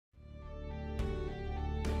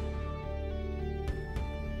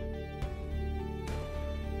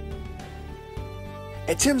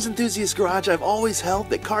At Tim's Enthusiast Garage, I've always held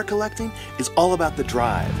that car collecting is all about the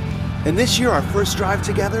drive. And this year, our first drive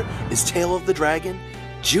together is Tail of the Dragon,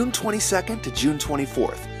 June 22nd to June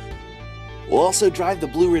 24th. We'll also drive the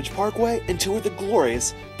Blue Ridge Parkway and tour the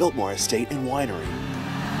glorious Biltmore Estate and Winery.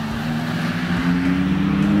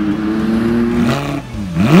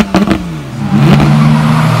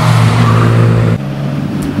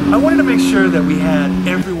 I wanted to make sure that we had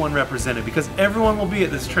everyone represented because everyone will be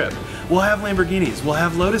at this trip. We'll have Lamborghinis, we'll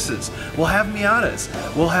have Lotuses, we'll have Miatas,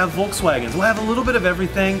 we'll have Volkswagens, we'll have a little bit of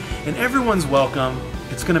everything, and everyone's welcome.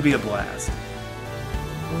 It's going to be a blast.